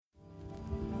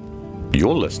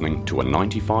You're listening to a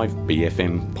 95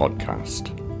 BFM podcast.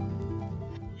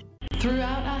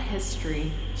 Throughout our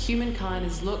history, humankind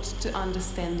has looked to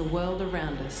understand the world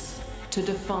around us, to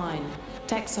define,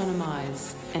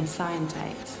 taxonomize, and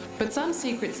scientate. But some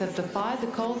secrets have defied the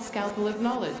cold scalpel of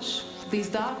knowledge. These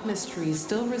dark mysteries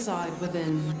still reside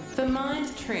within the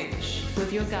Mind Trench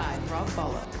with your guide, Rob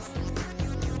Bollix.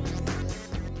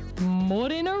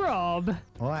 Morena, Rob.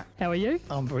 All right. How are you?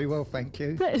 I'm very well, thank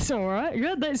you. That's all right.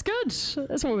 Good. That's good.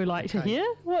 That's what we like to hear.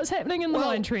 What's happening in the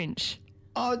Mind Trench?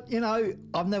 I've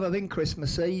never been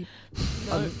Christmassy.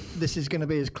 No. This is going to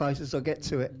be as close as I get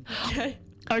to it.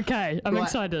 Okay. I'm Right.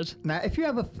 excited. Now, if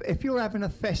you're having a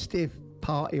festive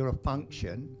party or a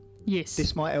function, Yes.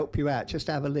 this might help you out. Just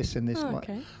have a listen.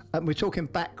 okay. We're talking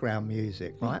background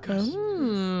music, right?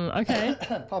 Okay.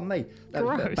 Pardon me. That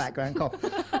was a bit Gross. of background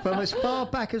cough. From as far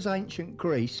back as ancient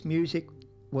Greece, music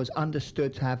was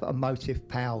understood to have emotive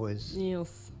powers.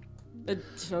 Yes,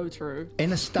 it's so true.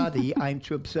 In a study aimed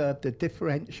to observe the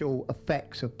differential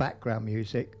effects of background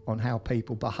music on how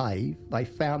people behave, they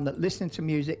found that listening to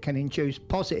music can induce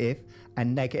positive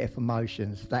and negative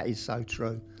emotions. That is so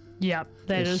true. Yeah, that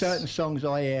There's is. certain songs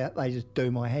I hear, they just do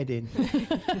my head in.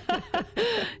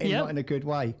 Not in a good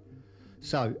way.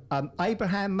 So,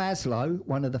 Abraham Maslow,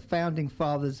 one of the founding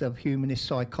fathers of humanist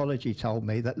psychology, told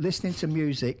me that listening to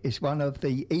music is one of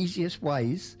the easiest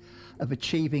ways of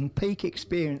achieving peak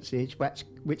experiences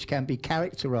which can be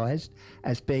characterised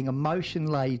as being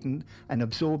emotion-laden and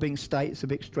absorbing states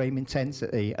of extreme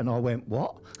intensity. And I went,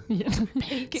 what? Yeah.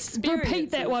 Peak Repeat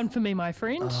that one for me, my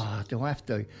friend. Do I have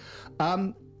to?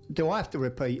 Do I have to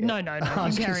repeat it? No. I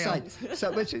was You gonna carry say, so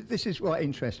this is quite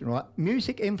interesting, right?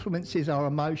 Music influences our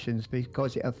emotions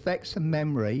because it affects the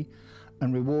memory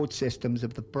and reward systems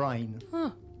of the brain.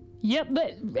 Yep,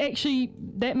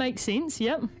 that makes sense.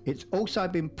 Yep. It's also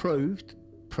been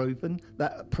proven.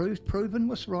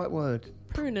 What's the right word?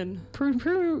 Prunin.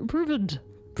 Proven.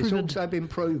 It's also been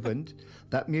proven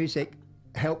that music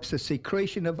helps the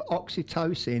secretion of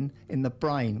oxytocin in the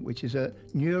brain, which is a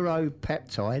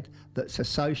neuropeptide that's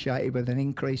associated with an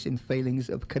increase in feelings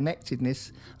of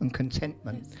connectedness and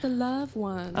contentment. It's the love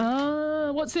one.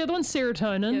 What's the other one?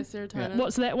 Serotonin. Yeah, serotonin.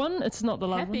 What's that one? It's not the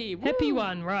love Happy, one. Happy woo.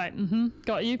 one, right.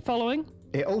 Got you. Following?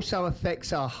 It also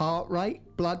affects our heart rate,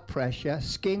 blood pressure,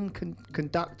 skin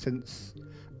conductance,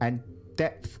 and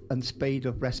depth and speed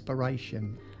of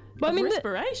respiration. Well, I mean,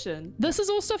 respiration. this is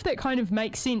all stuff that kind of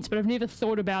makes sense, but I've never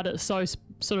thought about it so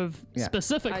sort of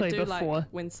specifically I do before. like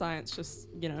when science just,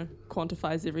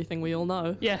 quantifies everything we all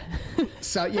know. Yeah.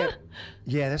 So,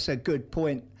 yeah, that's a good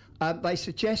point. They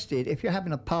suggested if you're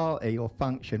having a party or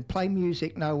function, play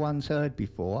music no one's heard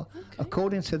before. Okay.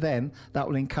 According to them, that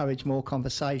will encourage more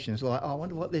conversations like, I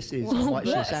wonder what this is. I might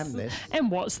Shazam this. And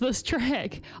what's this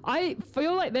track? I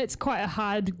feel like that's quite a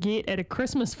hard get at a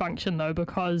Christmas function, though,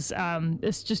 because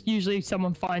it's just usually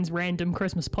someone finds random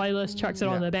Christmas playlist, chucks it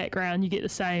on in the background, you get the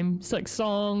same 6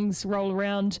 songs roll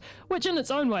around, which in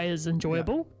its own way is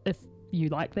enjoyable if you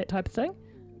like that type of thing.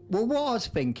 Well, what I was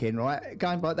thinking, right,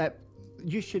 going by that,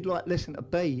 you should listen to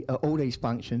B at all these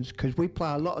functions because we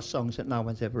play a lot of songs that no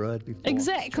one's ever heard before.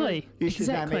 Exactly. You should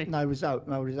have it. No result.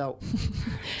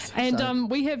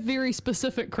 And we have very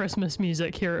specific Christmas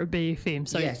music here at BFM.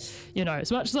 So, yes.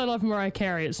 As much as I love Mariah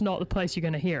Carey, it's not the place you're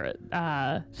going to hear it.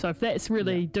 So if that's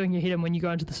really doing your head in when you go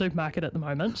into the supermarket at the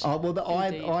moment. Oh, well,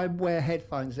 I wear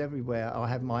headphones everywhere. I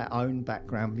have my own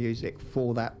background music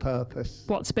for that purpose.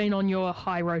 What's been on your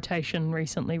high rotation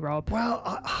recently, Rob?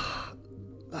 Well,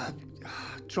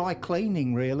 dry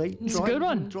cleaning, really. It's a good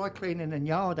one. Dry cleaning and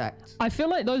yard act. I feel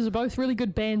like those are both really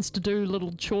good bands to do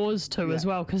little chores to as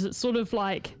well, because it's sort of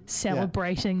like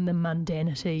celebrating the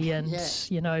mundanity and,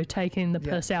 taking the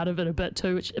piss out of it a bit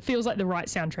too, which it feels like the right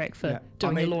soundtrack for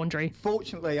doing your laundry.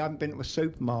 Fortunately, I haven't been to a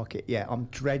supermarket yet. I'm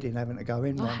dreading having to go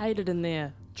in I one. hate it in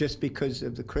there. Just because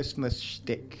of the Christmas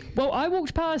shtick. Well, I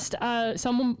walked past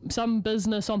some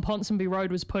business on Ponsonby Road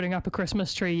was putting up a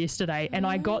Christmas tree yesterday, and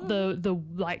I got the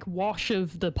wash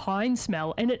of the pine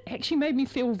smell, and it actually made me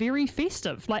feel very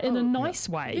festive, in a nice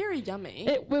way. Very yummy.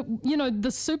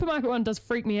 The supermarket one does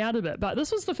freak me out a bit, but this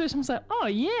was the first time I was like, oh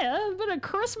yeah, a bit of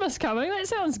Christmas coming. That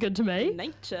sounds good to me.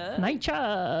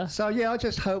 Nature. So I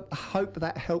just hope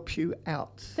that helps you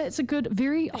out. That's a good,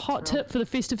 very hot tip for the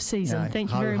festive season.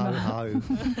 Thank you very much. Ho.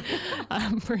 I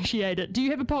appreciate it. Do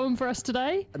you have a poem for us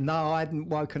today? No, I hadn't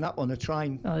woken up on the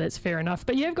train. Oh, that's fair enough.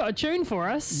 But you've got a tune for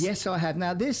us. Yes, I have.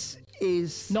 Now, this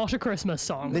is... not a Christmas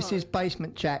song. This is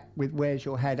Basement Jack with Where's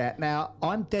Your Head At. Now,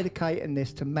 I'm dedicating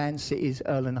this to Man City's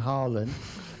Erling Haaland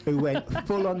who went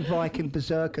full-on Viking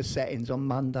berserker settings on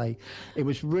Monday. It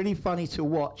was really funny to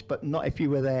watch, but not if you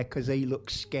were there because he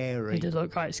looked scary. He did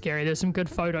look quite scary. There's some good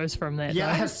photos from that.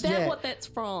 Yeah, Is that what that's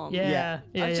from? Yeah.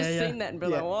 I've just seen that and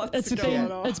been like, what's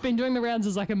going on? It's been doing the rounds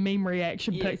as like a meme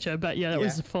reaction picture, but it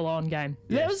was a full-on game.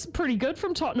 That was pretty good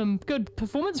from Tottenham. Good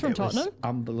performance from Tottenham. Was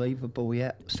unbelievable,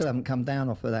 yeah. Still haven't come down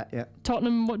off of that yet.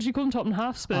 Tottenham, what do you call them? Tottenham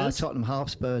half Spurs? Tottenham half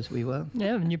Spurs we were.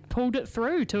 Yeah, and you pulled it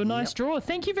through to a nice draw.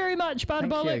 Thank you very much, Barter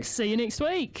Thank you. Bollix. See you next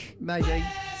week. Maybe.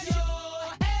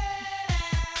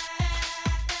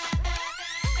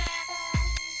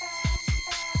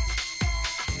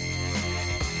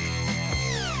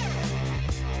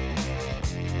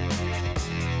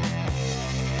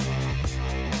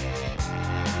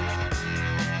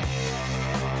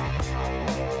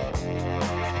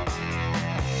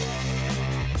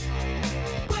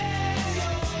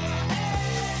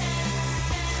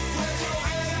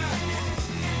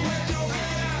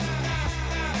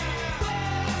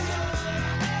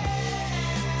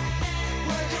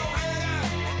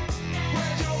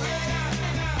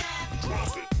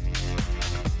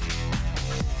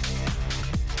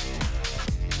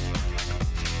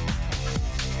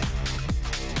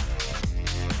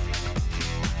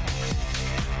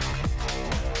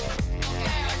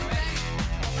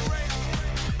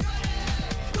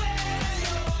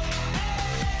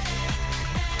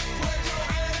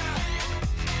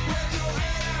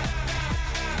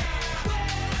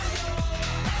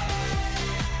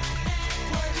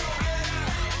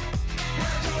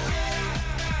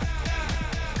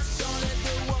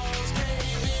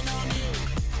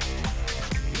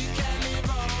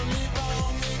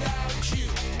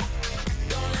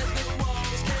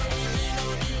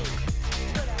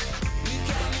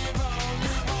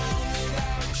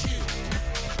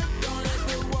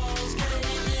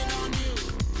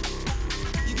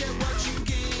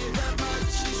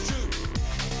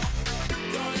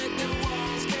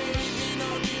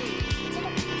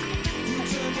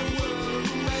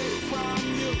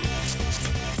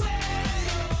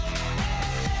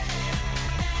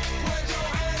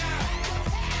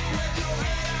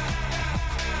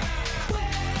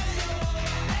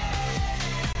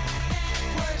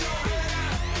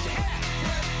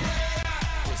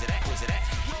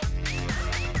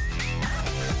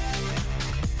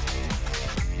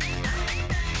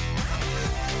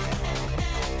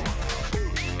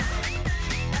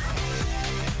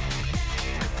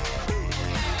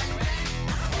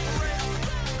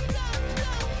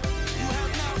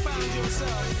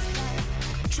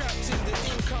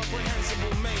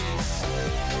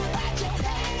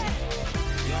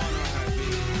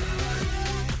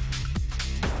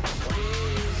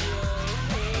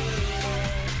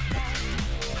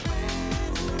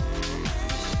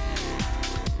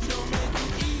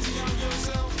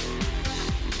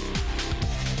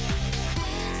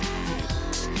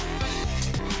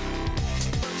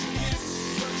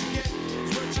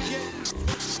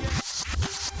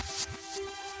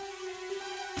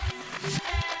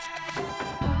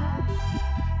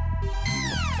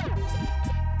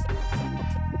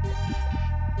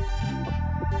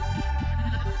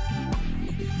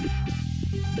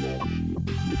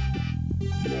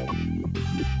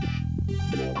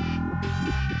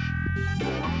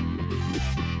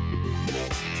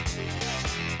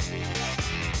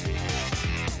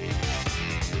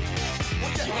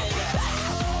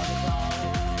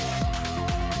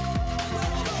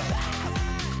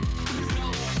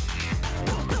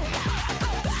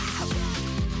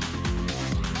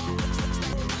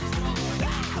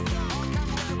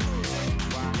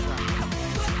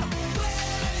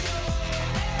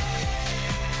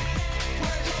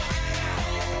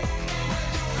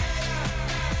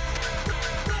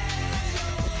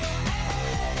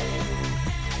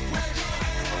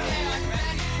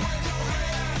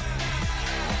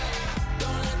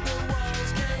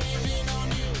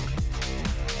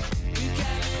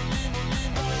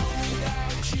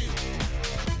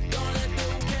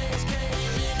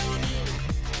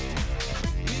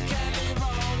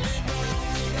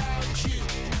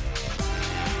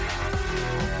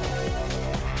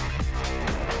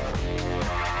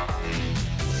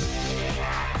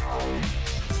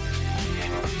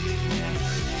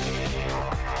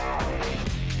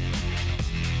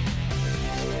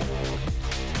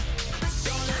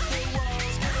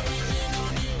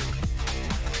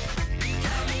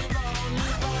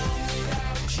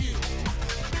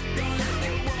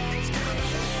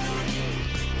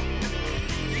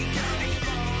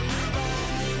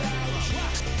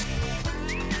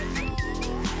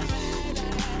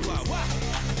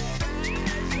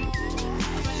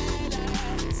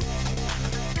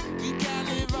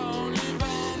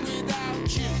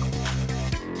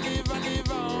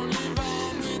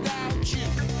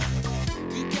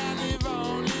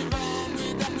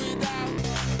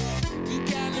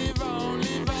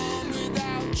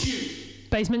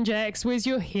 Basement Jacks, where's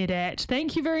your head at?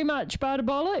 Thank you very much, Barda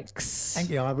Bollix.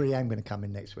 Thank you. I really am going to come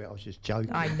in next week. I was just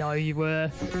joking. I know you were.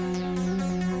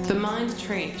 The Mind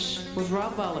Trench with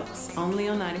Rob Bollix, only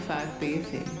on 95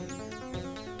 BFM.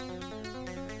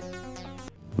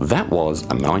 That was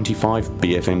a 95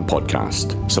 BFM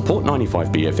podcast. Support 95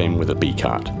 BFM with a B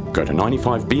card. Go to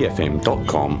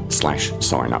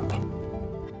 95bfm.com/sign up.